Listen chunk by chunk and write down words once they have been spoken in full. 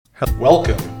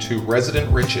Welcome to Resident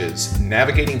Riches,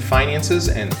 Navigating Finances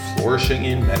and Flourishing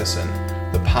in Medicine,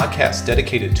 the podcast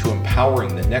dedicated to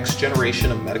empowering the next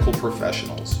generation of medical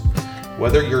professionals.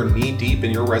 Whether you're knee-deep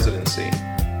in your residency,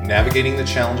 navigating the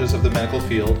challenges of the medical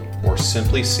field, or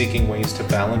simply seeking ways to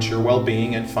balance your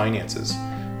well-being and finances,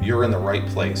 you're in the right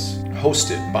place.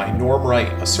 Hosted by Norm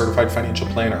Wright, a certified financial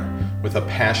planner with a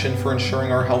passion for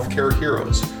ensuring our healthcare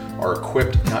heroes are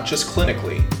equipped not just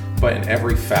clinically, but in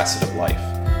every facet of life.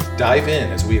 Dive in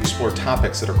as we explore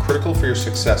topics that are critical for your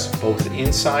success both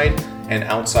inside and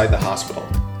outside the hospital.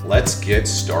 Let's get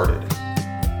started.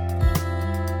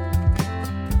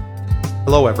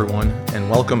 Hello everyone,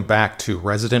 and welcome back to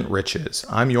Resident Riches.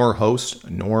 I'm your host,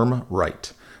 Norm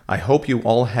Wright. I hope you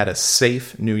all had a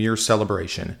safe New Year's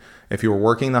celebration. If you were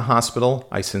working in the hospital,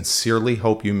 I sincerely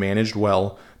hope you managed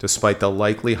well despite the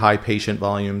likely high patient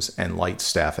volumes and light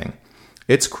staffing.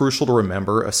 It's crucial to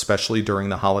remember, especially during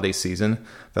the holiday season,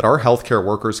 that our healthcare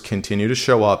workers continue to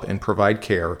show up and provide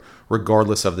care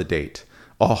regardless of the date.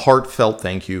 A heartfelt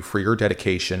thank you for your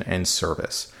dedication and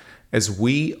service. As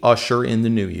we usher in the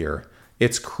new year,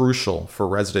 it's crucial for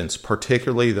residents,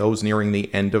 particularly those nearing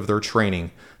the end of their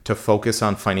training, to focus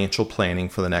on financial planning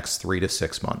for the next 3 to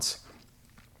 6 months.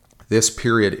 This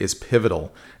period is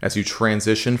pivotal as you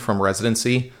transition from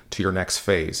residency to your next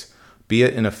phase, be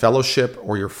it in a fellowship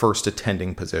or your first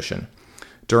attending position.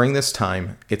 During this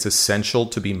time, it's essential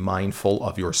to be mindful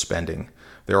of your spending.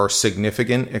 There are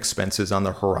significant expenses on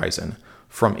the horizon,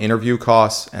 from interview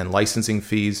costs and licensing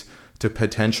fees to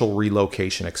potential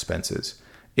relocation expenses.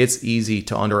 It's easy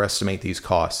to underestimate these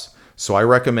costs, so I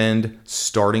recommend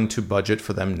starting to budget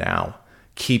for them now.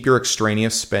 Keep your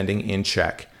extraneous spending in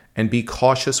check and be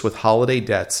cautious with holiday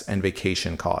debts and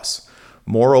vacation costs.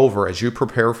 Moreover, as you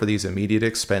prepare for these immediate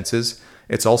expenses,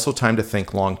 it's also time to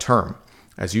think long-term.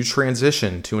 As you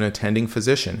transition to an attending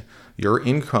physician, your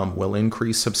income will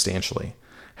increase substantially.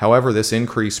 However, this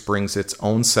increase brings its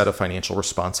own set of financial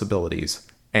responsibilities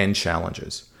and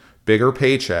challenges. Bigger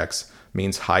paychecks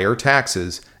means higher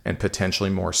taxes and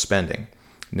potentially more spending.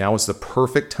 Now is the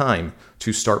perfect time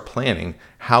to start planning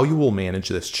how you will manage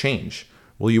this change.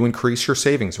 Will you increase your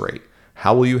savings rate?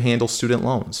 How will you handle student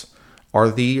loans? Are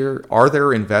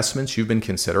there investments you've been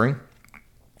considering?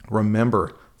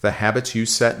 Remember, the habits you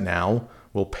set now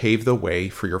will pave the way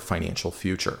for your financial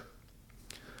future.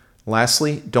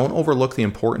 Lastly, don't overlook the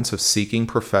importance of seeking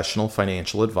professional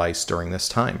financial advice during this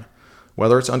time.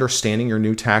 Whether it's understanding your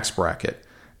new tax bracket,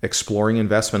 exploring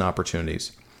investment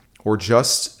opportunities, or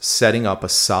just setting up a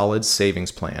solid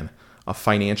savings plan, a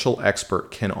financial expert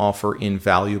can offer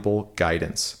invaluable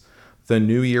guidance. The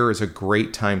new year is a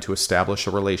great time to establish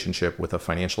a relationship with a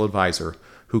financial advisor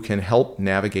who can help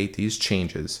navigate these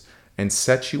changes and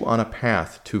set you on a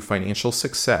path to financial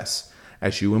success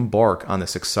as you embark on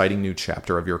this exciting new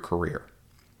chapter of your career.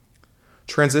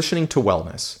 Transitioning to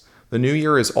wellness, the new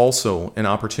year is also an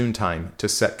opportune time to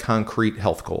set concrete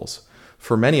health goals.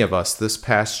 For many of us, this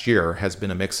past year has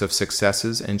been a mix of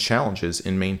successes and challenges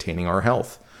in maintaining our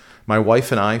health. My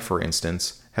wife and I, for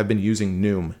instance, have been using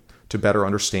Noom to better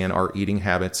understand our eating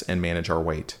habits and manage our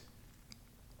weight.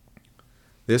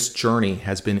 This journey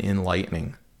has been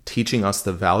enlightening, teaching us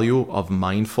the value of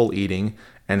mindful eating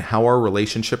and how our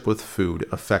relationship with food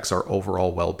affects our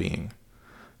overall well-being.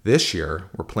 This year,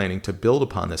 we're planning to build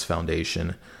upon this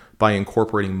foundation by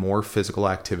incorporating more physical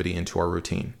activity into our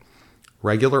routine.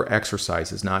 Regular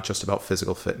exercise is not just about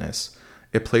physical fitness.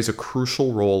 It plays a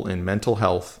crucial role in mental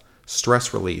health,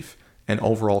 stress relief, and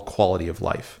overall quality of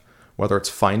life. Whether it's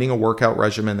finding a workout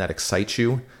regimen that excites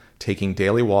you, taking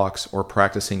daily walks, or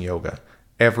practicing yoga,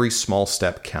 every small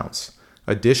step counts.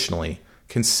 Additionally,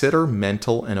 consider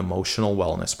mental and emotional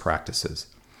wellness practices,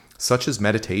 such as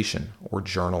meditation or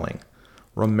journaling.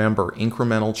 Remember,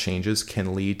 incremental changes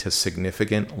can lead to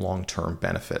significant long-term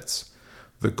benefits.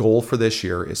 The goal for this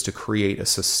year is to create a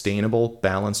sustainable,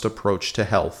 balanced approach to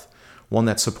health, one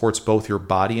that supports both your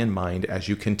body and mind as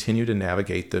you continue to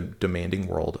navigate the demanding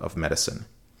world of medicine.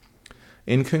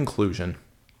 In conclusion,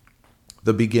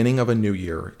 the beginning of a new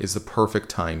year is the perfect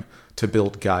time to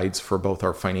build guides for both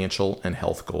our financial and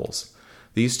health goals.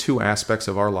 These two aspects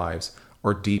of our lives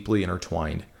are deeply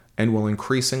intertwined and will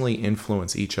increasingly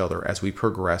influence each other as we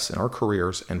progress in our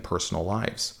careers and personal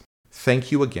lives.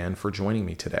 Thank you again for joining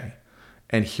me today.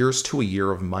 And here's to a year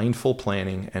of mindful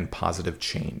planning and positive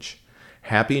change.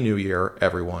 Happy New Year,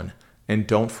 everyone. And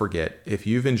don't forget, if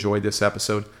you've enjoyed this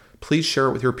episode, please share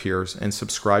it with your peers and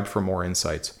subscribe for more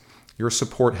insights. Your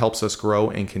support helps us grow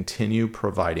and continue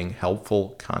providing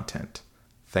helpful content.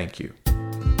 Thank you.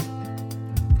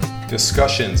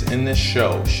 Discussions in this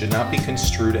show should not be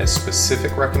construed as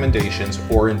specific recommendations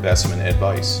or investment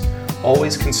advice.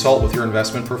 Always consult with your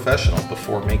investment professional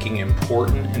before making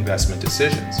important investment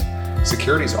decisions.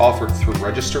 Securities offered through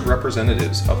registered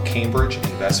representatives of Cambridge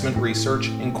Investment Research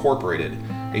Incorporated,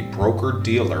 a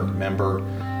broker-dealer member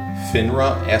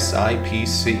FINRA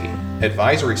SIPC.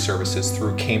 Advisory services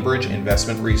through Cambridge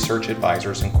Investment Research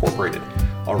Advisors Incorporated,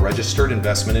 a registered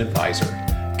investment advisor.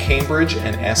 Cambridge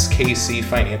and SKC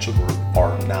Financial Group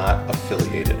are not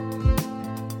affiliated.